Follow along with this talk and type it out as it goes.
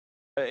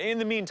In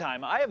the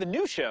meantime, I have a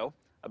new show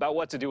about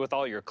what to do with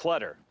all your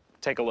clutter.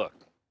 Take a look.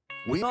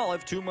 We all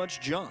have too much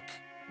junk.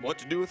 What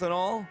to do with it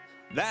all?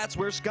 That's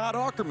where Scott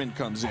Aukerman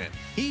comes in.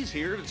 He's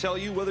here to tell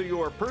you whether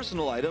your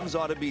personal items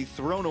ought to be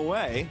thrown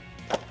away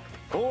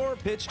or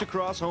pitched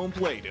across home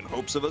plate in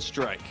hopes of a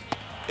strike.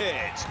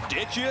 It's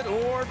Ditch It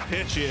or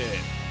Pitch It.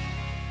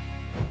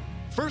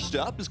 First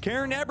up is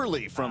Karen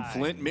Eberly from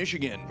Flint,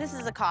 Michigan. This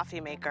is a coffee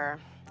maker.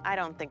 I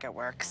don't think it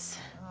works.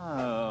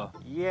 Oh,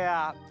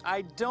 yeah,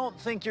 I don't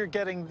think you're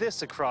getting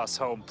this across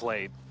home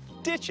plate.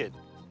 Ditch it.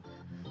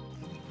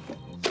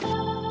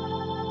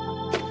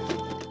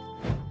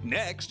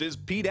 Next is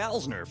Pete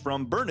Alsner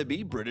from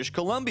Burnaby, British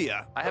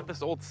Columbia. I have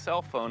this old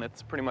cell phone.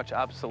 It's pretty much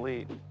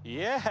obsolete.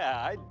 Yeah,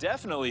 I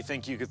definitely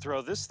think you could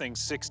throw this thing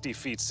 60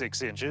 feet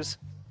 6 inches.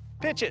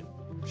 Pitch it.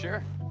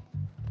 Sure.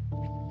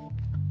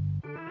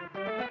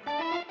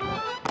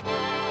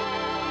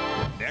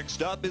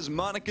 Next up is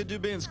Monica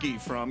Dubinsky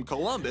from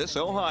Columbus,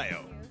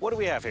 Ohio. What do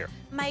we have here?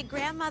 My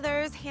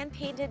grandmother's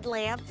hand-painted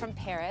lamp from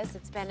Paris.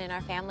 It's been in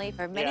our family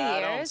for many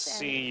years. years. I don't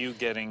see you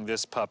getting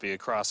this puppy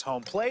across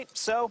home plate,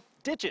 so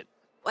ditch it.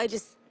 I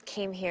just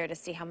came here to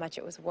see how much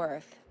it was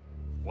worth.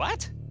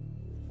 What?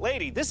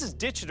 Lady, this is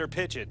ditch it or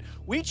pitch it.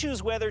 We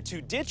choose whether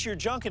to ditch your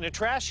junk in a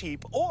trash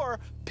heap or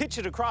pitch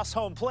it across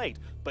home plate.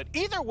 But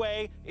either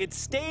way, it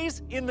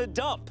stays in the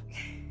dump.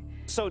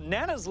 So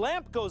Nana's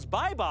lamp goes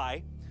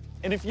bye-bye,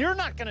 and if you're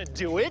not gonna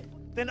do it,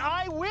 then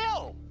I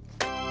will.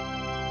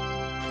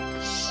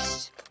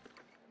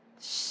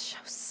 Show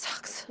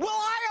sucks. Well,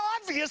 I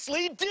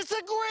obviously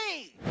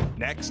disagree.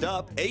 Next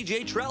up,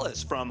 AJ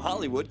Trellis from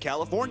Hollywood,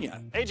 California.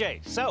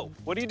 AJ, so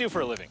what do you do for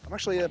a living? I'm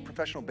actually a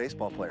professional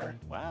baseball player.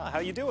 Wow, how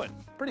you doing?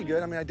 Pretty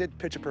good. I mean, I did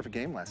pitch a perfect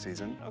game last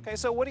season. Okay,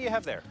 so what do you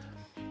have there?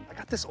 I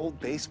got this old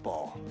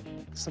baseball.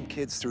 Some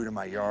kids threw it in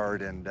my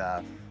yard, and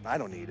I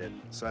don't need it.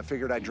 So I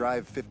figured I'd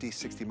drive 50,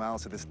 60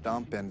 miles to this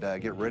dump and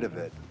get rid of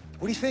it.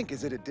 What do you think?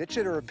 Is it a ditch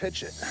it or a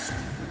pitch it?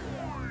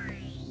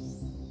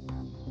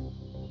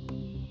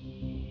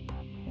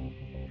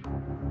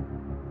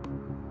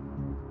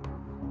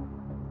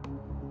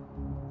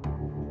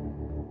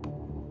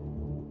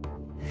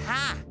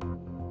 Ha!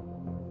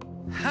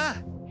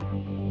 Ha!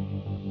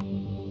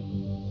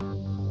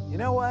 You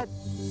know what?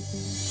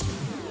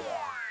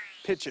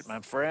 Pitch it,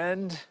 my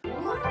friend.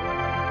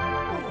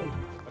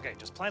 Okay,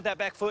 just plant that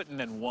back foot and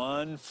then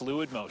one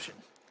fluid motion.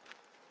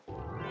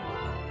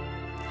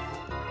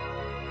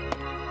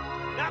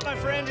 That, my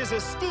friend, is a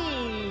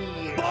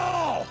steam.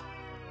 Ball!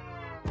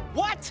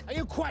 What? Are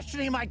you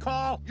questioning my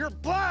call? You're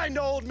blind,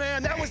 old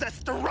man. That was a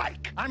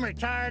strike. I'm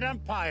retired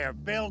umpire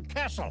Bill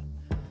Kessel.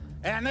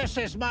 And this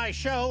is my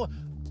show,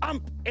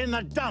 Ump in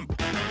the Dump.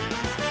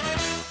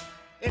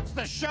 It's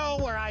the show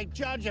where I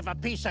judge if a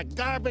piece of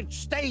garbage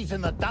stays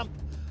in the dump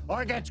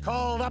or gets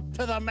called up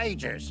to the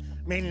majors,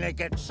 meaning it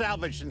gets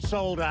salvaged and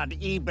sold on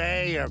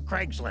eBay or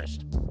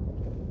Craigslist.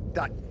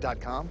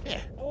 .com?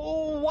 Yeah.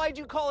 Oh, why'd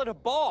you call it a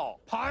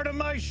ball? Part of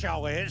my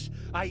show is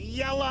I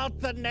yell out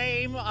the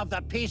name of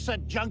the piece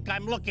of junk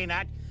I'm looking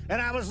at, and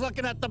I was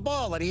looking at the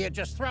ball that he had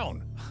just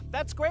thrown.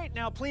 That's great.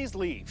 Now, please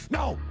leave.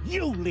 No,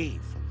 you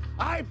leave.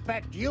 I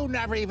bet you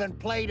never even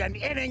played an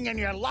inning in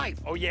your life.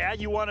 Oh, yeah?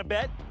 You want to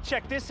bet?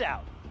 Check this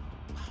out.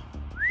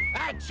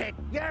 That's it.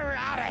 You're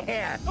out of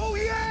here. Oh,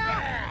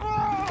 yeah!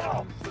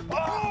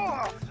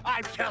 Oh,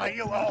 I'm telling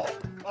you,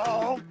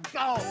 oh,